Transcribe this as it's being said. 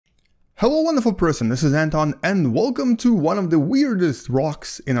Hello wonderful person, this is Anton and welcome to one of the weirdest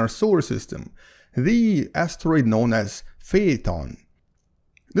rocks in our solar system, the asteroid known as Phaethon.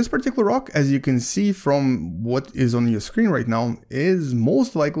 This particular rock, as you can see from what is on your screen right now, is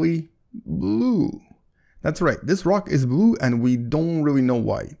most likely blue. That's right, this rock is blue and we don't really know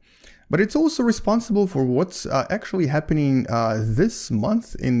why. But it's also responsible for what's actually happening this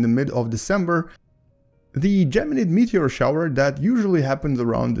month in the mid of December. The Geminid meteor shower that usually happens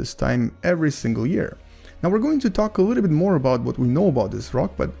around this time every single year. Now we're going to talk a little bit more about what we know about this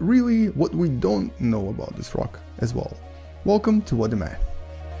rock, but really what we don't know about this rock as well. Welcome to What the Math.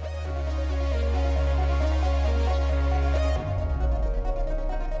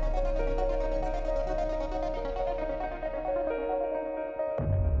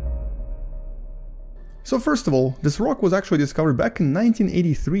 So first of all, this rock was actually discovered back in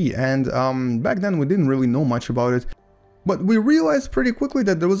 1983 and back then we didn't really know much about it. But we realized pretty quickly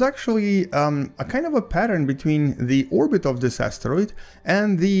that there was actually a kind of a pattern between the orbit of this asteroid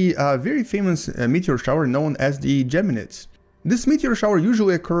and the very famous meteor shower known as the Geminids. This meteor shower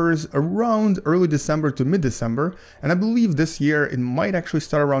usually occurs around early December to mid-December, and I believe this year it might actually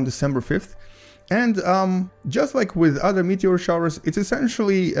start around December 5th. And just like with other meteor showers, it's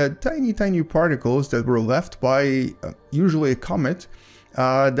essentially tiny particles that were left by usually a comet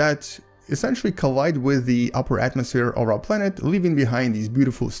that essentially collide with the upper atmosphere of our planet, leaving behind these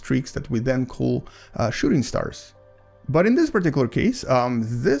beautiful streaks that we then call shooting stars. But in this particular case,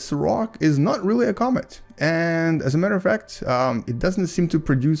 this rock is not really a comet. And as a matter of fact, it doesn't seem to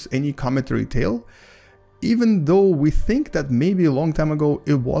produce any cometary tail, even though we think that maybe a long time ago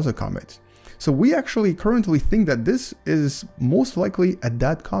it was a comet. So we actually currently think that this is most likely a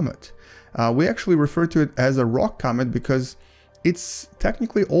dead comet. We actually refer to it as a rock comet because it's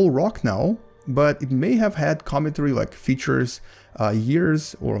technically all rock now, but it may have had cometary like features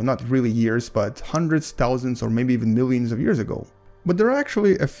years, or not really years, but hundreds, thousands, or maybe even millions of years ago. But there are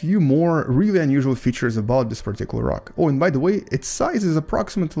actually a few more really unusual features about this particular rock. Oh, and by the way, its size is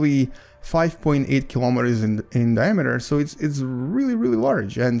approximately 5.8 kilometers in diameter, so it's really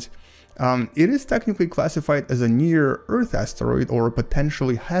large, and it is technically classified as a near-Earth asteroid or a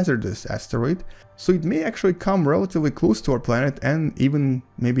potentially hazardous asteroid, so it may actually come relatively close to our planet and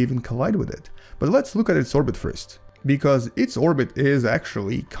maybe even collide with it. But let's look at its orbit first, because its orbit is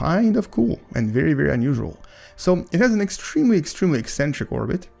actually kind of cool and very unusual. So it has an extremely eccentric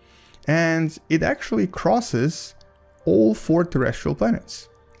orbit, and it actually crosses all 4 terrestrial planets.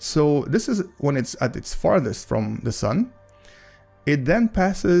 So this is when it's at its farthest from the Sun. It then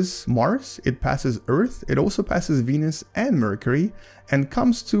passes Mars, it passes Earth, it also passes Venus and Mercury, and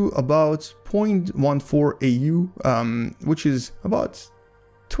comes to about 0.14 AU, which is about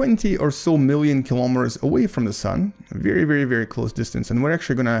 20 or so million kilometers away from the Sun. Very close distance, and we're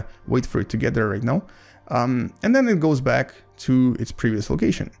actually gonna wait for it to get there right now. And then it goes back to its previous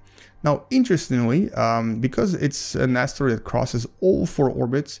location. Now, interestingly, because it's an asteroid that crosses all 4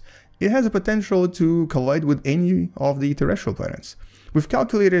 orbits, it has a potential to collide with any of the terrestrial planets. We've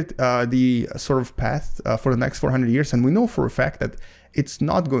calculated the sort of path for the next 400 years, and we know for a fact that it's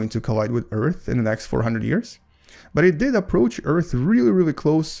not going to collide with Earth in the next 400 years. But it did approach Earth really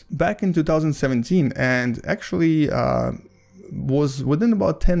close back in 2017, and actually was within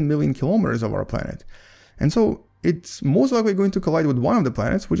about 10 million kilometers of our planet. And so it's most likely going to collide with one of the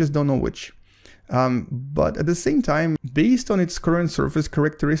planets, we just don't know which. But at the same time, based on its current surface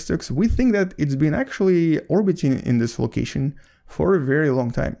characteristics, we think that it's been actually orbiting in this location for a very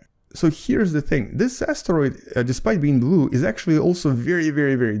long time. So here's the thing, this asteroid, despite being blue, is actually also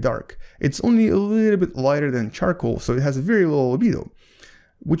very dark. It's only a little bit lighter than charcoal, so it has a very low albedo,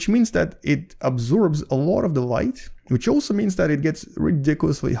 which means that it absorbs a lot of the light, which also means that it gets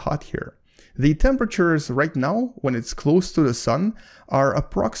ridiculously hot here. The temperatures right now, when it's close to the Sun, are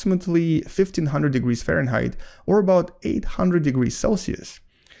approximately 1500 degrees Fahrenheit or about 800 degrees Celsius.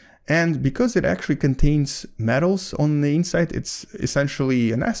 And because it actually contains metals on the inside, it's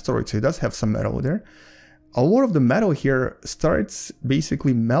essentially an asteroid, so it does have some metal there. A lot of the metal here starts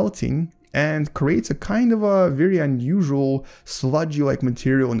basically melting and creates a kind of a very unusual sludgy-like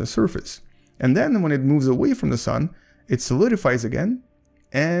material on the surface. And then when it moves away from the Sun, it solidifies again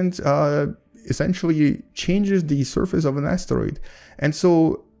and essentially changes the surface of an asteroid. And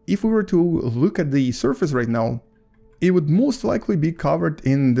so if we were to look at the surface right now, it would most likely be covered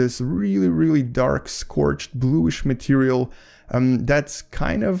in this really dark, scorched, bluish material that's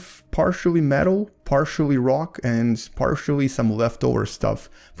kind of partially metal, partially rock, and partially some leftover stuff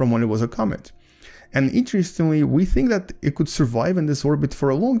from when it was a comet. And interestingly, we think that it could survive in this orbit for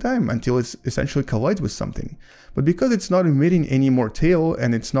a long time until it essentially collides with something. But because it's not emitting any more tail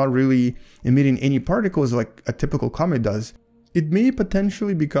and it's not really emitting any particles like a typical comet does, it may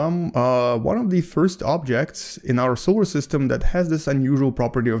potentially become one of the first objects in our solar system that has this unusual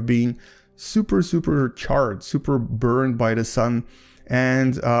property of being super charred, super burned by the sun,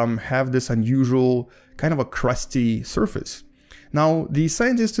 and have this unusual kind of a crusty surface. Now, the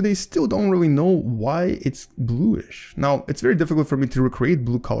scientists today still don't really know why it's bluish. Now, it's very difficult for me to recreate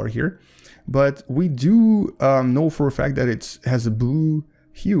blue color here, but we do know for a fact that it has a blue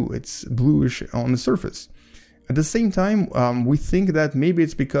hue. It's bluish on the surface. At the same time, we think that maybe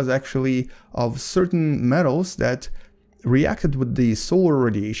it's because actually of certain metals that reacted with the solar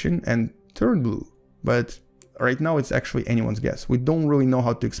radiation and turned blue. But right now it's actually anyone's guess. We don't really know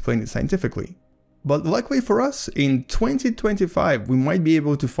how to explain it scientifically. But luckily for us, in 2025, we might be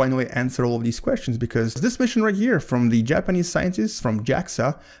able to finally answer all of these questions, because this mission right here from the Japanese scientists from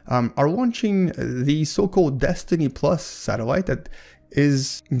JAXA are launching the so-called Destiny Plus satellite that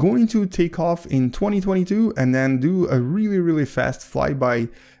is going to take off in 2022 and then do a really fast flyby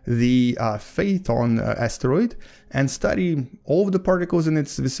the Phaeton asteroid and study all of the particles in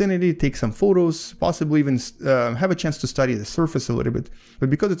its vicinity, take some photos, possibly even have a chance to study the surface a little bit. But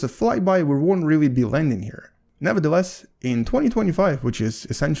because it's a flyby, we won't really be landing here. Nevertheless, in 2025, which is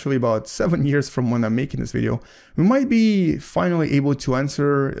essentially about 7 years from when I'm making this video, we might be finally able to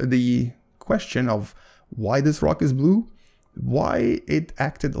answer the question of why this rock is blue, why it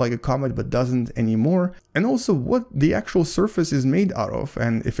acted like a comet but doesn't anymore, and also what the actual surface is made out of,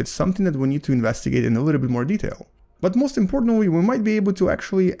 and if it's something that we need to investigate in a little bit more detail. But most importantly, we might be able to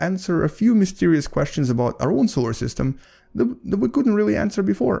actually answer a few mysterious questions about our own solar system that we couldn't really answer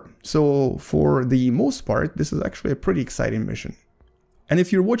before. So for the most part, this is actually a pretty exciting mission. And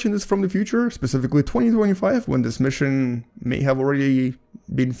if you're watching this from the future, specifically 2025, when this mission may have already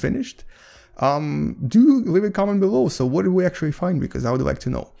been finished, do leave a comment below. So what did we actually find? Because I would like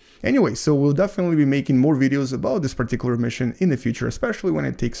to know. Anyway, so we'll definitely be making more videos about this particular mission in the future, especially when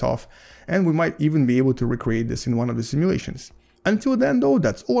it takes off, and we might even be able to recreate this in one of the simulations. Until then though,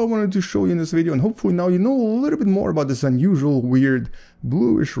 that's all I wanted to show you in this video, and hopefully now you know a little bit more about this unusual, weird,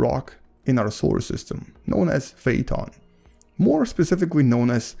 bluish rock in our solar system, known as Phaeton. More specifically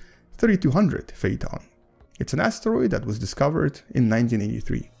known as 3200 Phaeton. It's an asteroid that was discovered in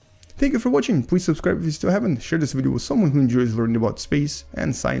 1983. Thank you for watching. Please subscribe if you still haven't, share this video with someone who enjoys learning about space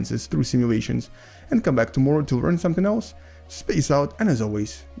and sciences through simulations, and come back tomorrow to learn something else. Space out, and as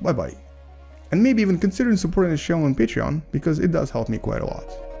always, bye bye. And maybe even considering supporting this channel on Patreon, because it does help me quite a lot.